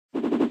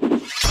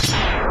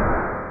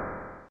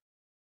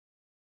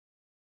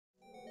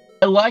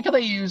I like how they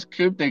use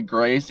coup de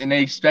grace and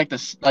they expect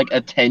like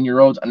a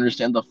 10-year-old to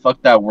understand the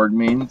fuck that word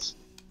means.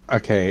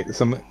 Okay,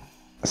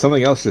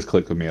 something else just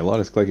clicked with me. A lot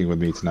is clicking with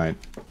me tonight.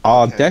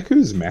 Are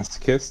Deku's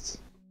masochists?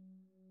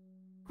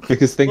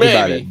 Because think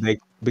about it.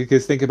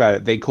 Think about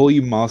it. They call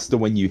you master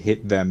when you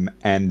hit them,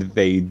 and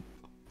they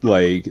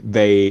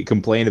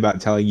complain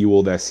about telling you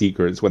all their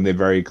secrets when they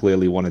very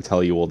clearly want to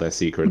tell you all their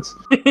secrets.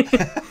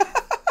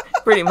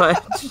 Pretty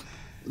much.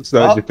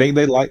 So do you think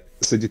they like?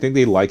 So do you think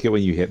they like it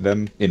when you hit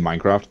them in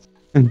Minecraft?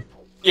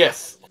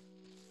 Yes.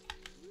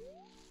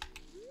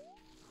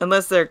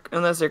 Unless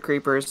they're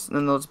creepers,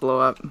 then those blow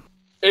up.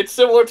 It's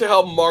similar to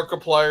how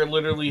Markiplier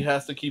literally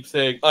has to keep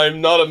saying, "I'm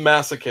not a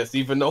masochist,"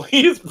 even though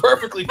he is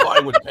perfectly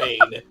fine with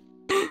pain.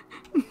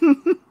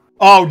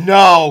 Oh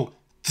no!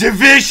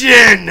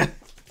 Division!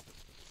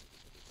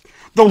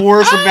 The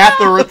worst math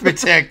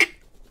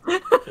arithmetic!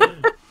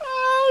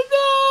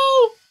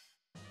 Oh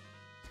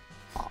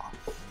no!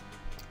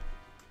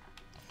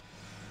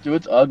 Dude,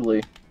 it's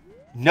ugly.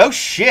 No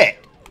shit!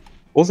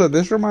 Also,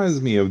 this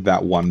reminds me of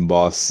that one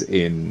boss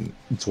in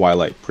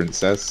Twilight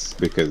Princess,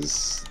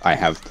 because I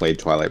have played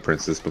Twilight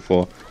Princess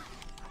before,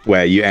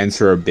 where you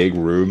enter a big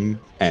room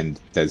and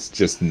there's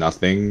just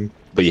nothing,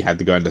 but you had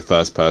to go into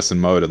first-person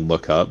mode and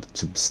look up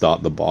to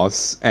start the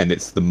boss, and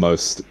it's the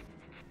most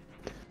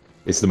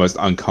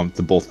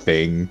uncomfortable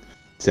thing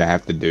to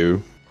have to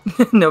do.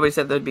 Nobody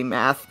said there'd be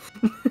math.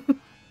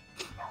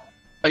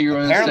 Oh, you were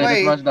going to say this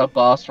reminds that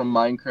boss from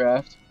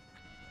Minecraft.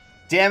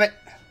 Damn it!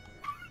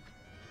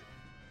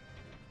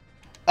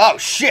 Oh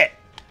shit!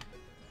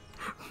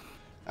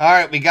 All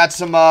right, we got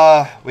some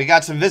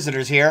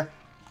visitors here.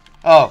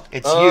 Oh,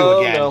 it's you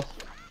again. No.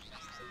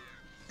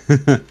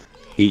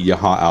 Eat your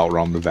heart out,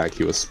 Ron the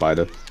vacuous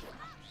spider.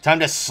 Time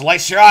to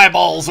slice your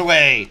eyeballs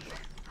away.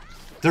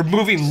 They're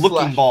moving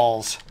looking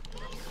balls.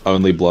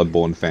 Only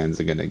Bloodborne fans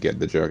are gonna get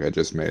the joke I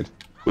just made,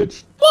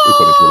 which,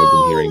 according to what I've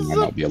been hearing, might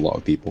not be a lot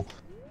of people.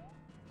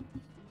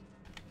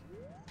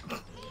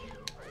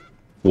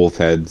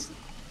 Wolfheads,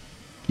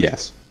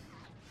 yes.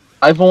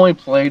 I've only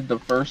played the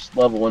first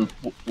level in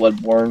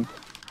Bloodborne.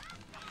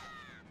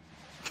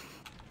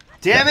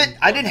 Damn it!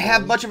 I didn't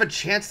have much of a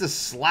chance to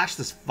slash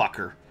this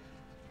fucker.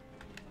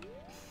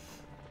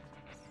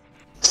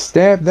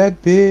 Stab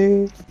that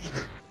bitch!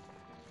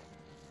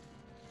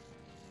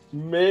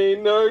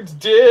 Maynard's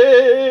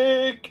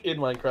dick in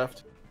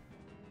Minecraft.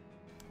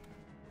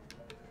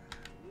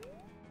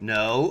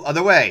 No,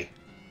 other way.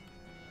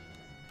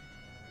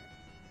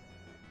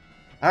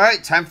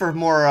 Alright, time for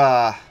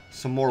more,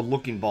 some more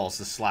looking balls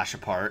to slash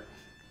apart.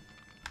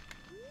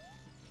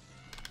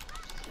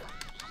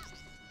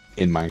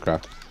 In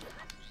Minecraft.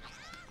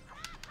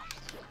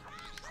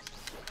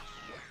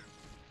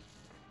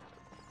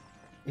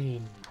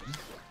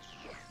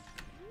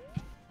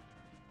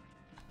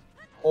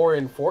 Or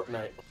in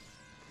Fortnite.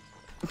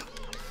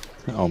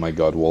 Oh my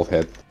god,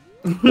 Wolfhead.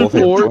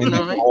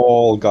 Wolfhead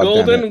all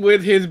Golden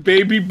with his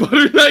baby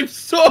butter knife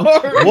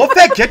sword!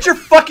 Wolfhead, get your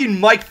fucking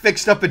mic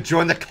fixed up and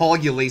join the call,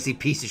 you lazy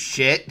piece of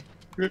shit.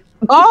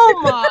 Oh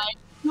my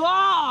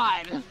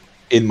god!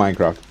 In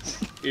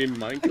Minecraft. In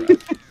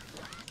Minecraft.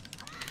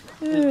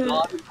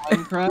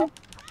 Minecraft?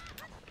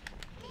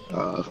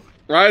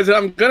 Ryzen,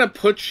 I'm gonna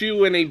put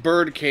you in a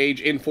bird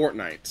cage in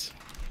Fortnite.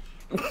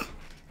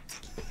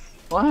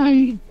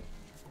 Why?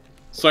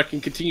 So I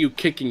can continue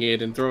kicking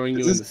it and throwing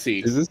you in the sea.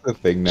 Is this the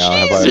thing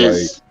now?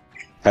 Jesus.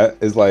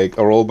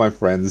 Are all my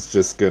friends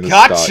just gonna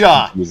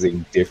start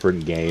using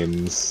different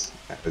games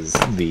as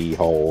the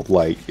whole,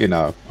 I'm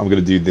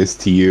gonna do this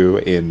to you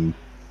in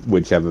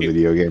whichever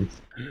video game?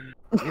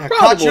 Yeah, I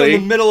caught you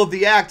in the middle of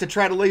the act to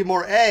try to lay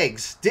more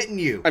eggs, didn't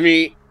you? I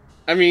mean,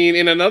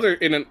 in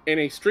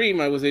a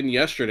stream I was in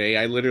yesterday,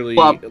 I literally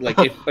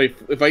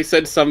if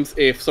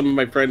some of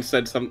my friends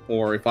said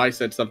or if I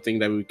said something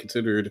that we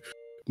considered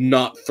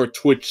not for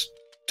Twitch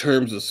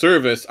terms of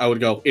service, I would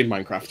go in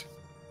Minecraft.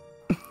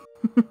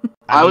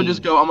 I would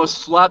just go, I'm gonna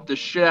slap the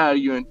shit out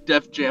of you in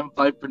Def Jam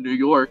Fight for New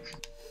York.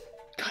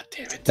 God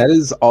damn it. That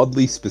is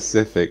oddly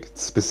specific.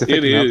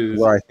 Specific enough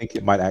where I think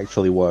it might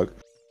actually work.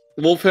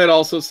 Wolfhead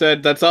also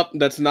said, that's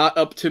not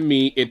up to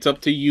me, it's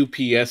up to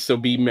UPS, so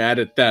be mad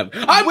at them.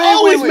 I'm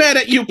always mad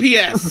at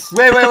UPS!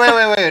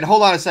 Wait,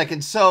 hold on a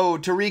second. So,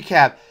 to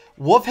recap,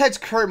 Wolfhead's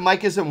current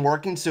mic isn't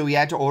working, so he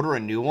had to order a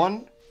new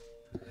one?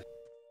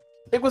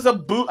 It was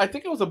I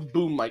think it was a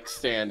boom mic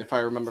stand, if I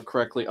remember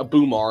correctly. A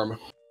boom arm.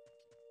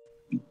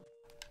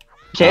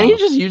 Can't he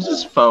just use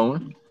his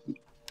phone?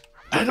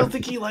 I don't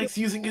think he likes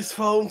using his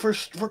phone for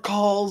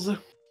calls.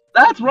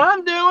 That's what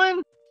I'm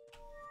doing!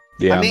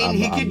 Yeah, I mean,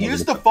 he could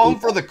use the phone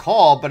for the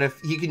call, but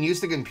if he can use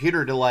the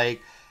computer to,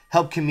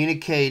 help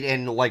communicate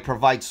and,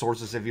 provide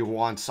sources if he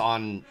wants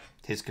on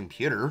his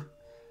computer.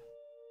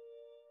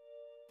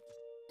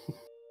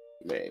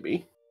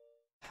 Maybe.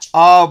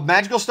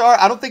 Magical Star,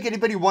 I don't think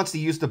anybody wants to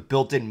use the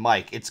built-in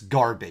mic. It's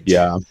garbage.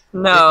 Yeah.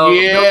 No,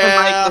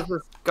 yeah. this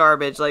is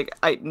garbage.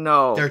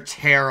 No. They're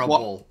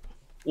terrible.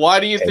 Why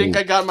do you think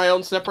I got my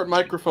own separate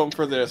microphone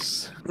for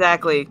this?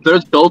 Exactly.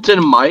 There's built-in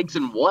mics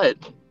and what?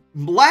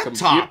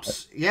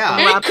 Laptops.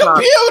 Yeah. And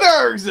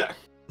computers.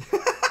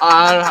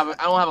 I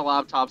don't have a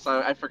laptop,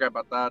 so I forgot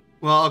about that.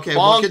 Well, okay.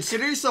 Well,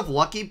 consider yourself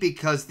lucky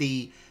because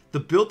the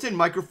built-in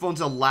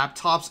microphones on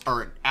laptops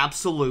are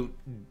absolute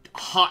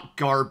hot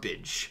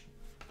garbage.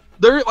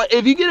 They're like,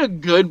 if you get a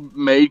good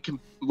made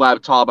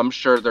laptop, I'm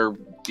sure they're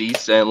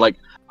decent. Like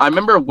I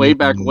remember way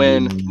back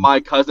when my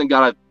cousin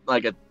got a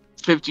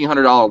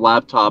 $1,500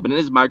 laptop, and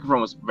his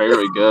microphone was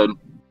very good.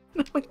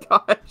 Oh my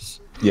gosh.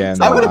 Yeah,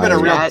 I would have been a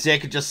real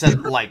dick and just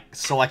said like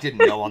selected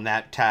no on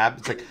that tab.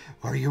 It's like,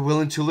 are you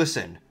willing to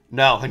listen?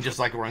 No, and just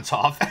like runs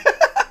off.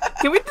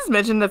 Can we just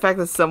mention the fact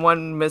that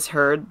someone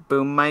misheard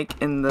boom mic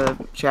in the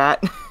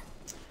chat?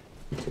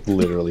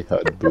 Literally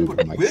heard boom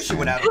mic. Wish you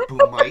would have a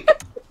boom mic.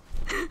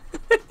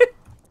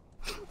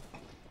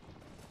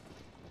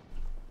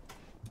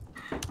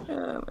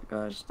 Oh my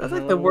gosh, that's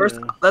like the worst.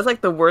 That's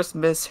like the worst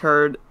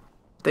misheard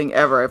thing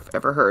ever I've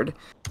ever heard.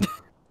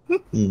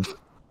 I'm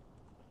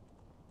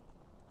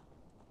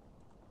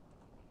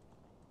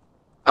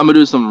gonna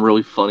do something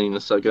really funny in a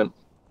second.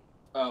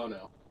 Oh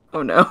no.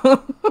 Oh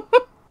no.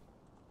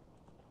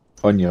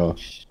 On your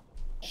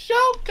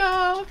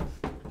Shoka.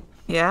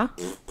 Yeah.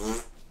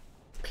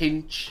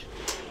 Pinch.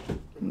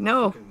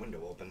 No.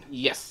 Window open.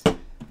 Yes.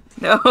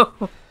 No.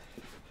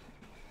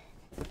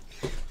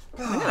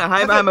 I'm gonna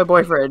hide behind my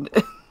boyfriend.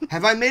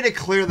 Have I made it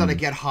clear that I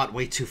get hot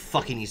way too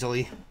fucking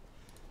easily?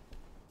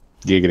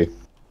 giggity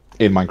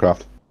in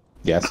Minecraft.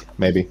 Yes,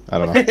 maybe. I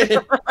don't know.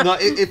 No,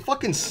 it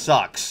fucking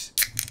sucks.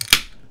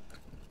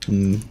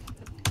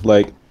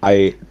 Like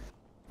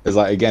it's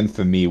like, again,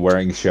 for me,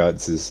 wearing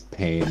shirts is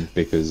pain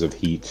because of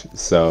heat.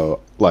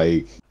 So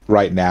like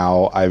right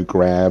now, I've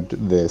grabbed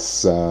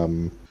this.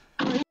 You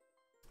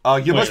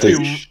must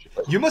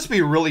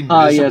be really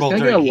miserable yes, can I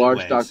get a during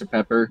large heat Dr.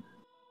 Pepper?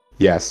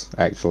 Yes,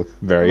 actually,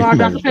 very. Large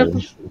Dr. Pepper?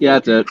 Yeah,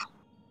 that's it.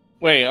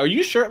 Wait, are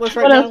you shirtless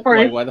right now?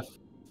 Why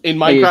in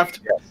Minecraft?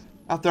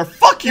 Out there,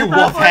 fuck you,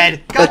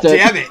 Wolfhead! God That's it.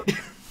 damn it!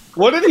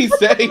 What did he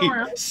say?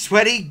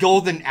 Sweaty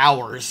golden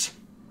hours.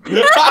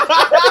 J-Rock,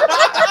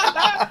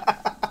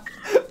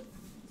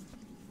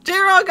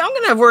 I'm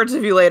gonna have words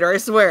with you later, I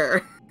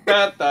swear.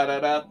 Da, da, da,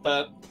 da,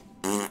 da.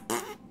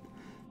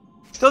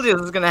 Told you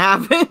this was gonna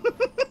happen.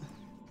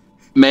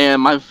 Man,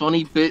 my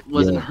funny bit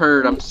wasn't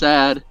heard. I'm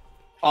sad.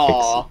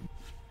 Aw.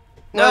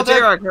 No,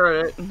 J-Rock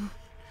heard it.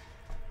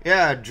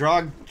 Yeah,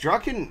 Drog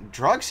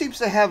seems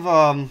to have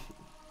a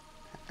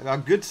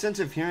good sense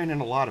of hearing in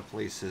a lot of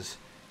places.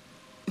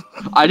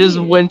 I just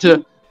went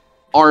to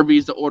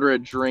Arby's to order a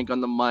drink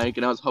on the mic,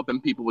 and I was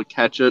hoping people would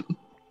catch it.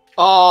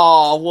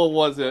 Oh, what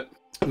was it?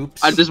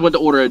 Oops. I just went to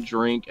order a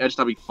drink. I just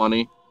thought it'd be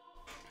funny.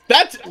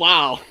 That's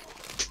wow.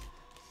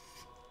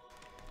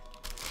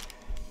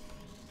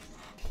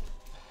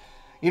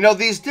 You know,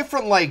 these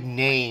different, like,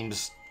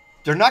 names,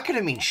 they're not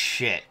gonna mean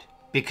shit,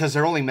 because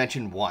they're only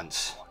mentioned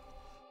once.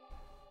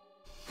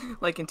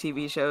 Like in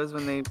TV shows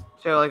when they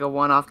show like a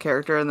one-off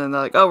character and then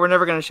they're like, oh, we're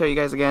never gonna show you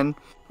guys again.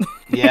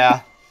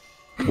 Yeah.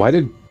 Why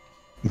did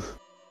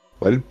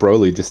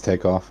Broly just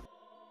take off?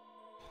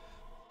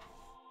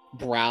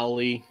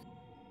 Browly.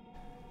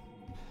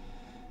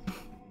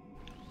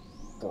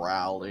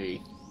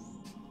 Browly.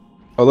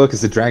 Oh look,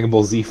 it's a Dragon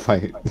Ball Z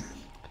fight.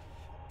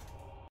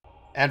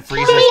 And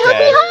Frieza's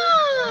dead.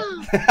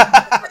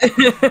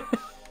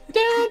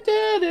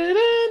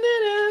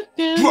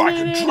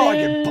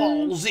 Dragon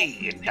Ball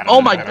Z.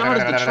 Oh my god,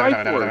 it's the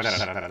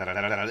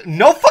Triforce.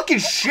 No fucking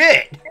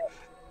shit.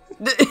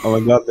 Oh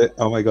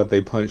my god,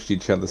 they punched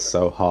each other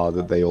so hard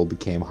that they all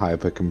became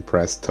hyper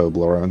compressed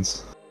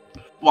Toblerones.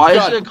 Why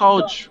is it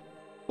called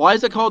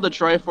the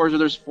Triforce if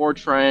there's 4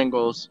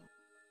 triangles?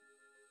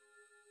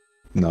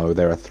 No,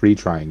 there are 3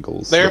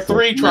 triangles. There are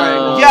 3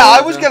 triangles. Yeah, I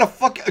was gonna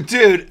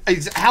dude,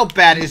 how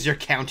bad is your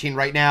counting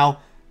right now?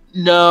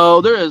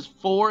 No, there is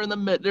 4 in the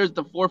mid. There's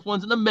the 4th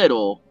one's in the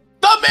middle.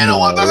 The middle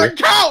one doesn't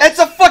count! It's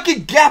a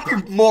fucking gap, you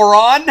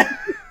moron!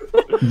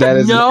 That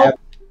is No.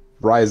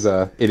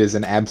 Riza, it is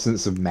an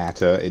absence of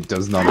matter. It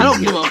does not I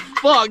don't exist. give a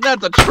fuck.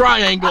 That's a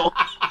triangle.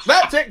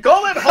 That's it,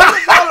 Golden! Hold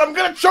it down! I'm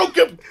gonna choke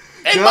him!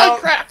 In No.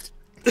 Minecraft!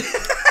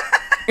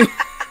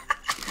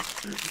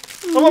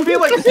 I'm gonna be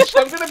like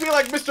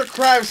Mr.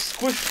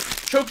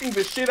 Krabs choking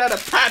the shit out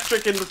of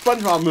Patrick in the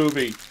SpongeBob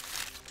movie.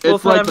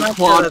 It's like the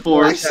Quad I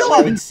Force. still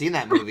haven't seen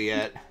that movie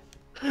yet.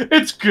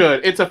 It's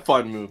good. It's a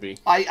fun movie.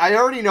 I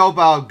already know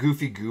about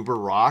Goofy Goober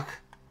Rock.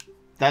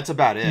 That's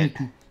about it.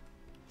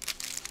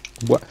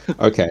 What?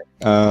 Okay.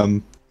 Well,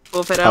 I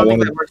don't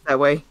think that works that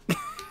way.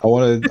 I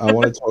want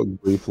to talk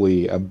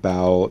briefly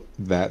about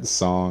that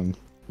song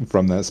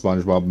from that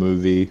SpongeBob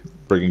movie,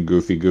 friggin'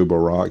 Goofy Goober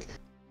Rock.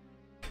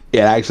 It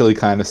actually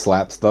kind of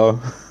slaps, though.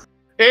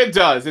 It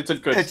does. It's a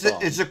good song.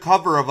 It's a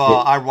cover of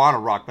I Wanna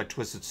Rock by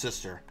Twisted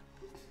Sister.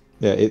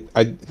 Yeah,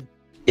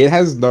 it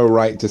has no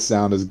right to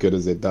sound as good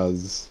as it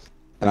does,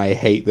 and I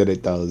hate that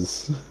it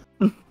does.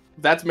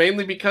 That's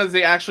mainly because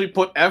they actually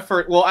put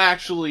effort. Well,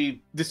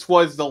 actually, this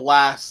was the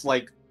last,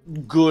 like,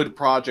 good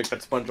project that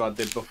SpongeBob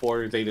did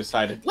before they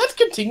decided, let's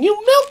continue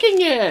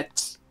milking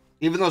it!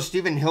 Even though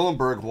Steven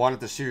Hillenburg wanted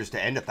the series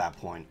to end at that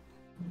point.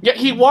 Yeah,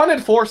 he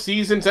wanted 4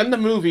 seasons and the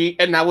movie,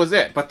 and that was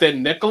it. But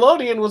then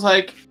Nickelodeon was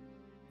like,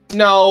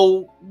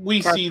 no,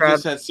 we Cash see grab.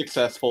 this as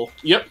successful.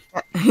 Yep.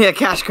 Yeah,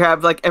 cash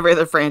grab like every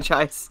other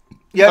franchise.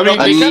 Yeah, I mean,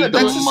 I they need kinda the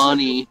do-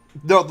 money.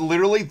 No,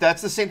 literally,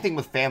 that's the same thing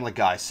with Family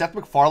Guy. Seth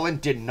MacFarlane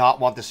did not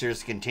want the series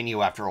to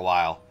continue after a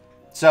while.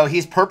 So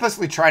he's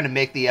purposely trying to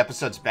make the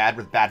episodes bad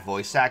with bad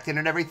voice acting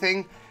and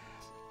everything.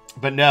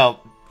 But no,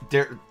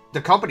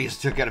 the companies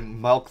took it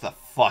and milk the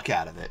fuck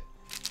out of it.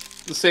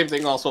 The same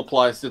thing also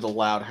applies to the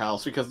Loud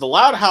House, because the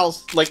Loud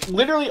House, like,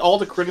 literally all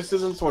the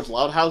criticism towards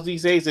Loud House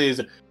these days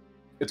is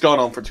it's gone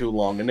on for too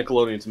long, and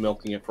Nickelodeon's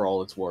milking it for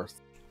all it's worth.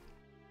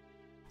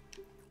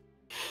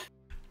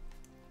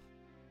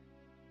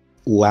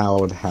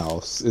 Loud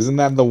House. Isn't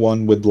that the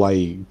one with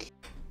like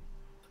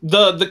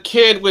The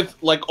kid with,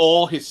 like,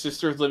 all his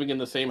sisters living in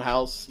the same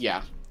house?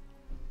 Yeah.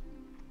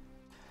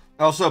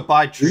 Also,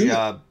 buy Isn't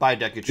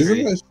Deku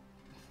Tree.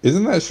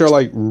 isn't that show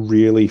like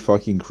really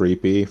fucking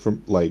creepy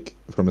from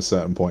a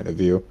certain point of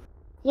view?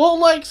 Well,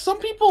 like, some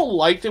people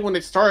liked it when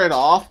it started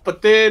off,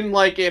 but then,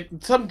 like,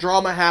 some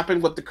drama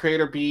happened with the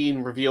creator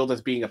being revealed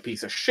as being a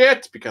piece of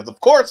shit, because of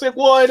course it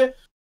would.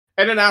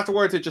 And then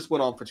afterwards, it just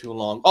went on for too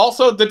long.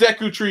 Also, the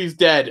Deku Tree's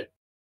dead.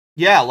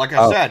 Yeah, like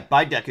I said,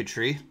 buy Deku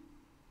Tree.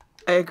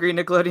 I agree.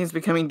 Nickelodeon's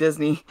becoming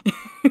Disney.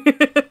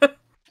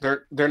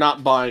 They're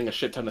not buying a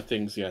shit ton of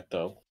things yet,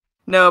 though.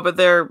 No, but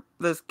they're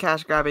this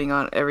cash grabbing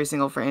on every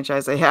single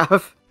franchise they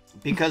have.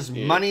 Because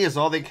money is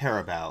all they care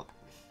about.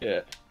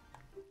 Yeah.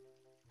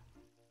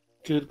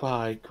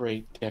 Goodbye,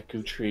 great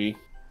Deku Tree.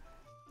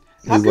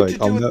 How He's could like, you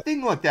 "I'll do a ne-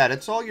 thing like that?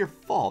 It's all your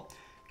fault.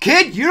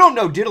 Kid, you don't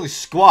know diddly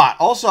squat.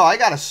 Also, I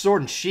got a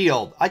sword and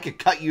shield. I could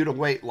cut you to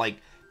weight, like...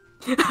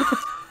 in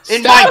Stab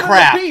him to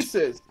Minecraft!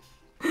 pieces!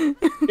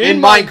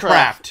 In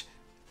Minecraft!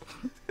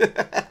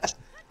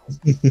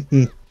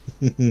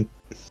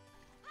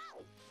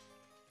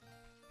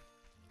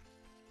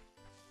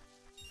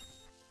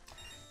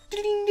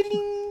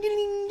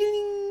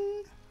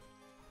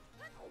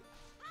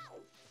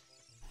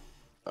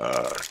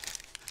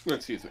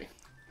 Excuse me.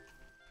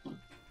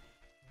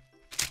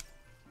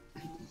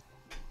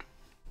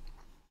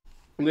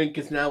 Link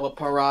is now a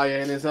pariah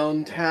in his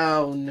own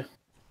town.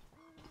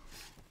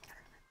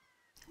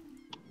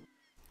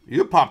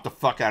 You popped the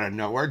fuck out of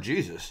nowhere,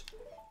 Jesus.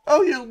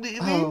 Oh, you're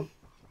leaving? Oh.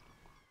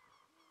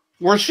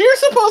 Was she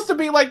supposed to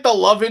be like the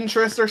love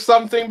interest or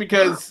something?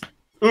 Because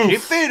She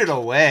oof, faded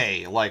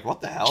away. Like,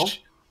 what the hell?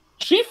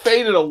 she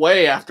faded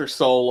away after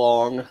so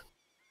long.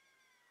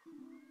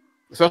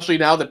 Especially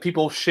now that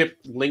people ship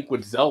Link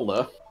with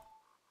Zelda.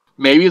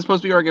 Maybe it's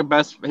supposed to be like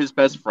his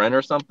best friend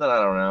or something.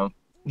 I don't know.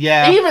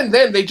 Yeah. Even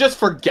then, they just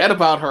forget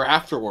about her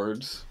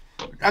afterwards.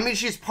 I mean,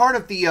 she's part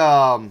of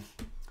the,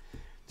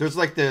 there's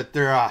like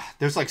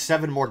there's like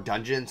 7 more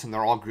dungeons and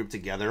they're all grouped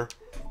together.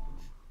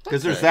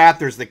 Because there's that,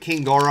 there's the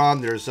King Goron,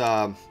 there's,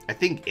 I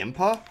think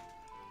Impa?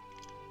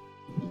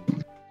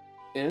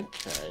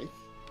 Okay.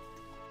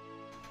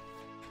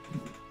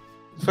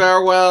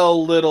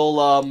 Farewell,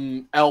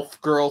 little,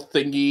 elf girl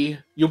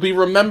thingy. You'll be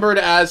remembered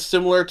as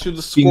similar to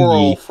the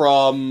squirrel Thingy.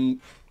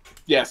 from...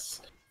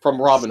 Yes,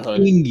 from Robin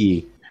Hood.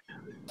 Thingy.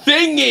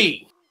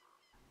 Thingy!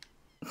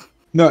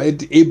 No,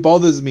 it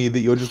bothers me that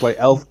you're just like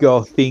elf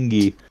girl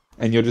thingy,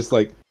 and you're just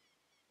like,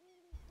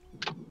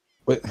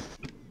 what?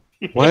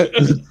 What?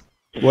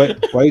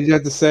 What? Why did you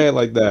have to say it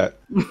like that?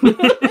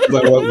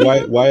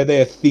 Like, why are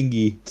they a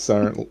thingy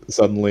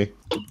suddenly?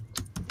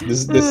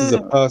 This is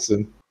a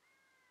person.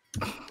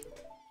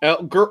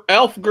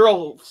 Elf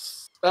girl,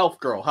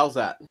 how's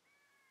that?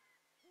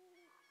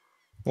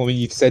 Well, I mean,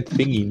 you've said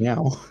thingy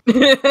now.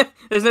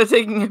 There's no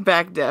taking it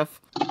back,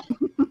 Def.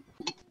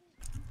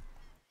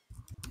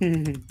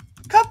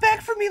 Come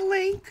back for me,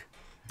 Link!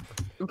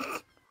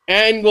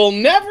 And we'll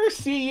never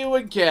see you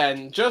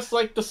again, just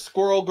like the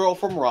squirrel girl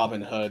from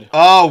Robin Hood.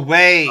 Oh,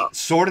 wait.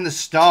 Sword in the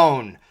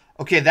Stone.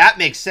 Okay, that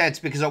makes sense,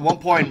 because at one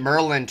point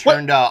Merlin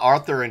turned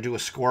Arthur into a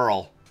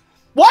squirrel.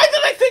 Why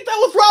did I think that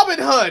was Robin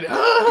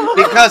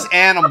Hood? Because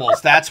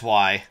animals, that's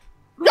why.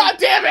 God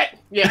damn it!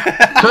 Yeah.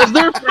 Because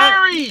they're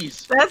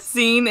fairies! That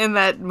scene in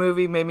that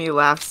movie made me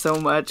laugh so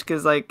much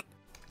because like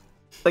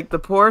the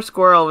poor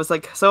squirrel was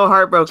like so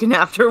heartbroken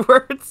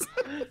afterwards.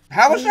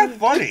 How is that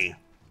funny?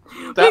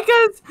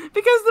 because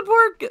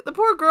the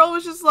poor girl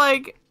was just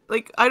like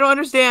I don't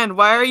understand.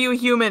 Why are you a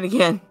human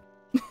again?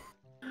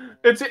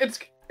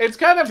 It's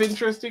kind of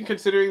interesting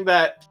considering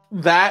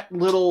that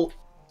little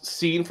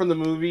scene from the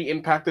movie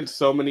impacted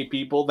so many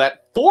people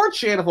that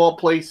 4chan of all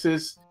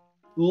places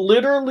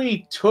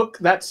literally took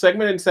that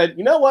segment and said,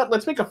 you know what,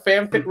 let's make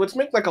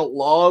like a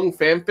long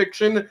fan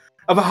fiction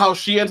about how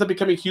she ends up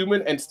becoming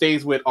human and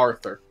stays with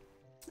Arthur.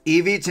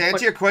 Evie, to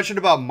answer your question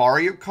about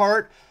Mario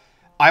Kart,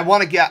 I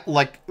want to get,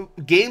 like,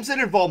 games that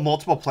involve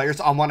multiple players,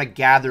 I want to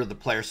gather the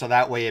players so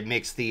that way it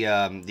makes the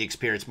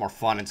experience more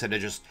fun instead of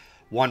just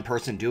one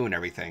person doing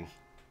everything.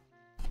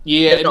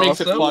 Yeah, it And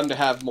makes it also- fun to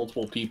have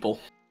multiple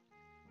people.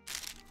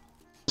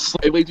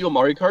 Slightly do a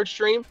Mario Kart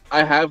stream.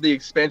 I have the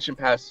expansion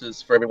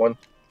passes for everyone.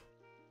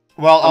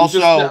 Well,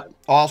 Yeah.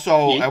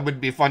 it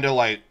would be fun to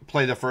like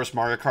play the first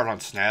Mario Kart on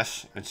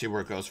SNES and see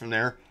where it goes from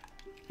there.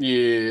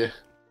 Yeah.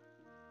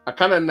 I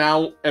kind of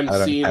now am I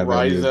don't seeing have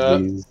any of Ryza.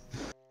 these.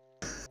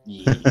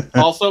 Yeah.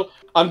 Also,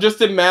 I'm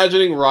just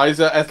imagining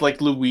Ryza as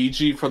like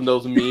Luigi from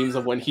those memes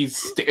of when he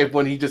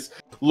just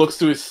looks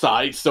to his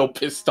side so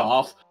pissed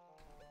off.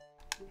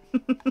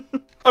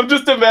 I'm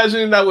just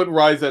imagining that with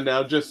Ryza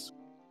now. Just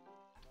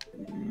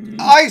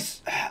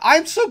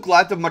I'm so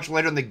glad that much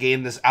later in the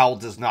game this owl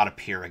does not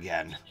appear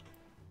again.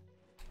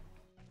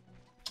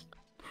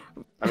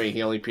 I mean,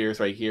 he only appears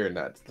right here, and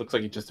that looks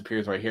like he just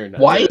appears right here. And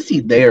Why is he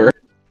there?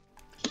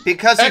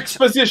 Because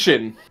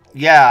exposition.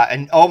 Yeah,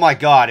 and oh my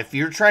god, if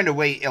you're trying to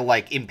wait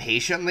like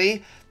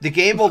impatiently, the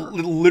game will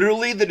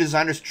literally, the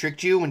designers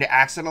tricked you into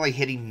accidentally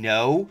hitting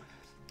no,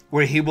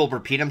 where he will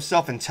repeat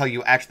himself until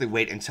you actually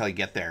wait until you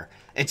get there.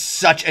 It's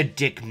such a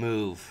dick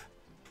move.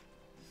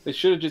 They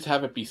should have just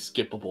have it be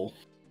skippable.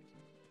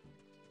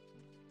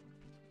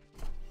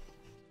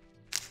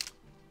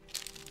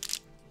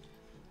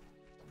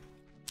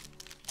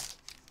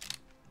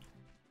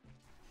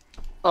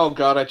 Oh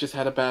god, I just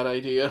had a bad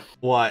idea.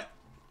 What?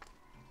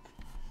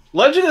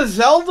 Legend of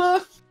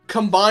Zelda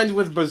combined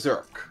with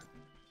Berserk.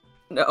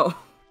 No.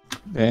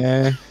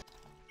 Feels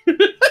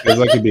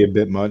like it'd be a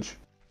bit much.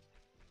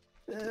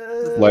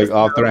 Like,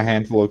 after a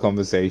handful of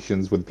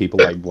conversations with people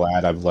like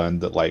Vlad, I've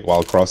learned that, like,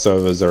 while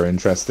crossovers are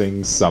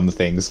interesting, some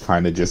things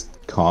kind of just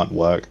can't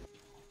work.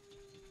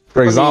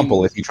 For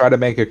example, if you try to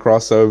make a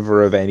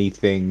crossover of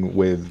anything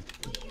with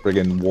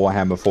friggin'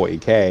 Warhammer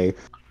 40k,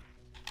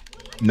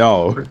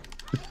 no.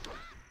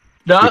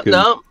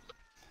 No.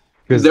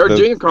 Because They're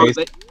doing a cross.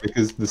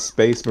 Because the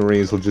Space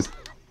Marines will just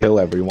kill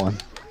everyone.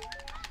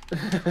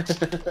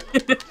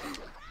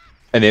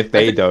 And if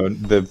they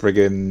don't, the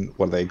friggin'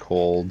 what are they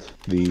called?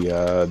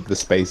 The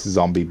space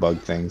zombie bug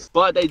things.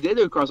 But they did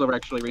do a crossover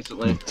actually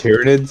recently.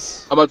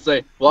 Tyranids? I'm about to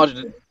say,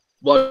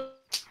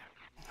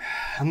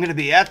 I'm gonna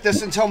be at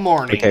this until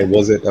morning. Okay,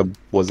 was it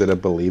a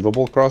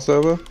believable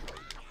crossover?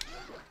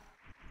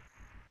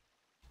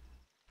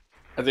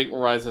 I think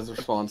Ryza's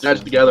response.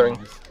 Magic the Gathering.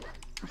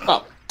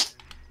 Oh.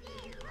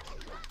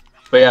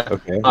 But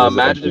yeah,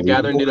 Magic the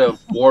Gathering did a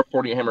War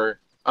 40 Hammer,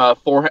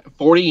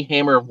 40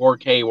 Hammer War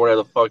K,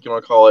 whatever the fuck you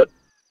want to call it,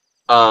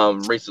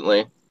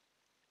 recently.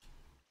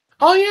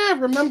 Oh yeah, I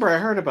remember. I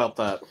heard about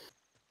that.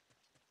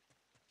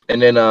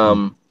 And then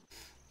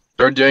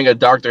they're doing a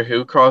Doctor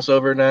Who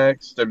crossover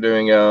next. They're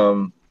doing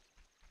the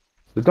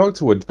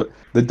Doctor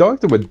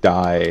would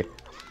die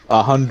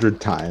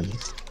 100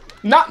 times.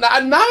 Not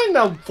in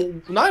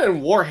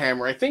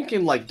Warhammer. I think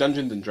in like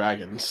Dungeons and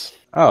Dragons.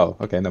 Oh,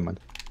 okay, never mind.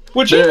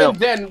 Which even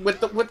then,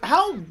 with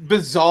how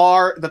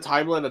bizarre the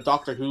timeline of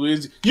Doctor Who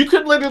is, you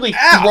could literally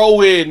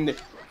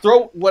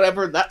throw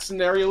whatever that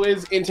scenario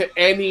is into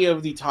any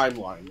of the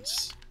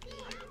timelines.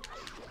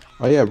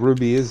 Oh yeah,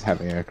 Ruby is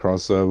having a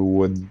crossover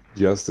with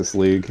Justice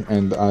League,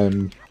 and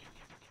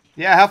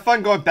Yeah, have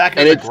fun going back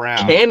on the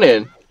ground.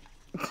 And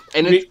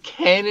it's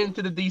canon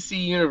to the DC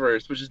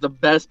universe, which is the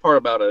best part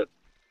about it.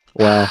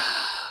 Wow.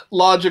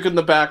 Logic in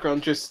the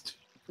background, just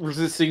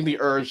resisting the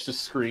urge to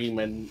scream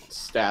and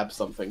stab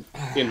something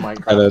in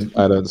Minecraft.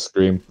 I don't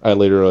scream. I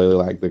literally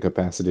lack the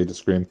capacity to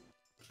scream.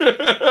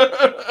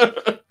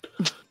 I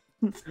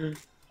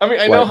mean,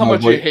 I know how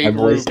much you hate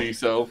Ruby,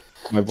 so...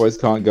 My voice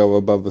can't go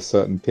above a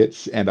certain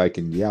pitch, and I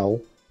can yell.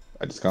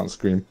 I just can't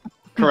scream.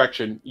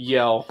 Correction,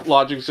 yell.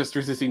 Logic's just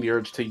resisting the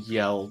urge to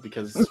yell,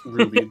 because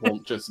Ruby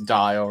won't just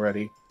die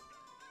already.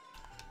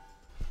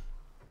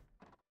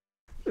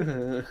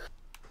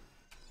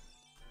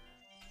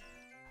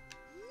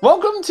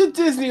 Welcome to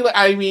Disneyland.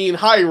 I mean,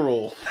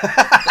 Hyrule.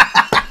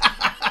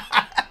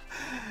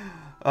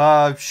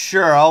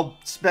 Sure, I'll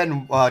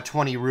spend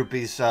 20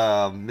 rupees,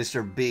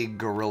 Mr. Big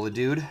Gorilla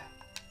Dude.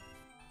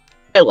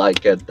 I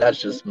like it.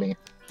 That's just me.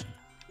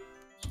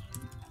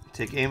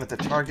 Take aim at the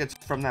targets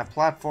from that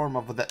platform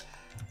over the...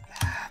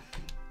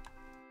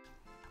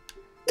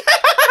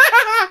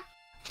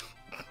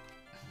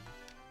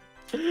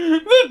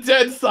 The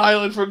dead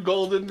silence for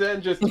Golden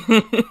Den just...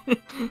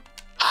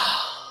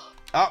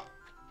 Oh.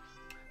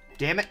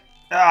 Damn it.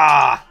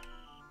 Ah!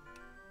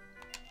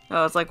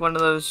 Oh, it's like one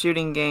of those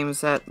shooting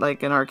games at,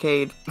 like, an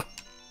arcade.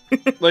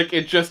 Like,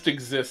 it just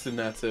exists and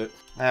that's it.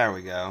 There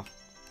we go.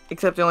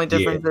 Except the only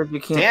difference is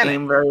you can't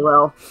aim very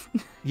well.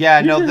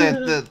 Yeah, no,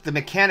 the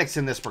mechanics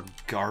in this were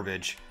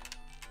garbage.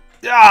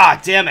 Ah,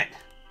 damn it!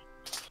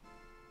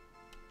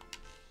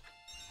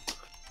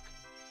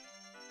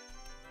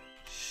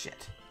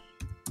 Shit.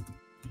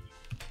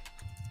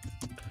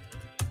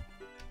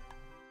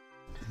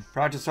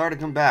 Project's hard to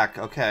come back.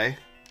 Okay.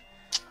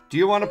 Do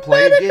you want to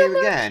play a game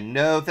again?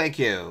 No, thank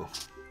you.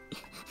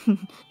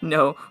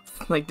 No.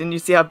 Like, didn't you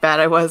see how bad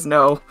I was?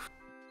 No.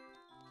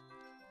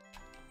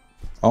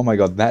 Oh my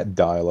god, that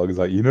dialogue is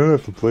like, you don't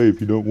have to play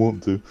if you don't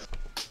want to.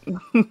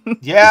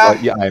 Yeah.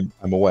 Like, yeah,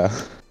 I'm aware.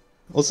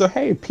 Also,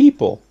 hey,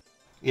 people.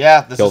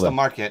 Yeah, this Kill is them. the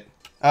market.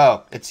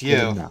 Oh, it's you.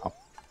 Now.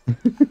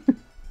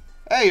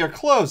 Hey, your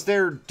clothes,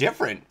 they're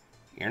different.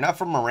 You're not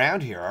from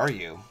around here, are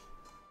you?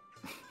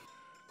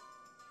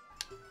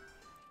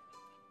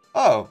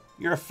 Oh,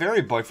 you're a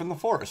fairy boy from the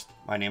forest.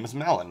 My name is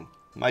Melon.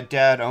 My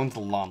dad owns the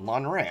Lon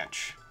Lon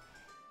Ranch.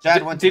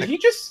 Dad went to Did he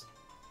just...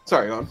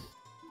 Sorry, go on.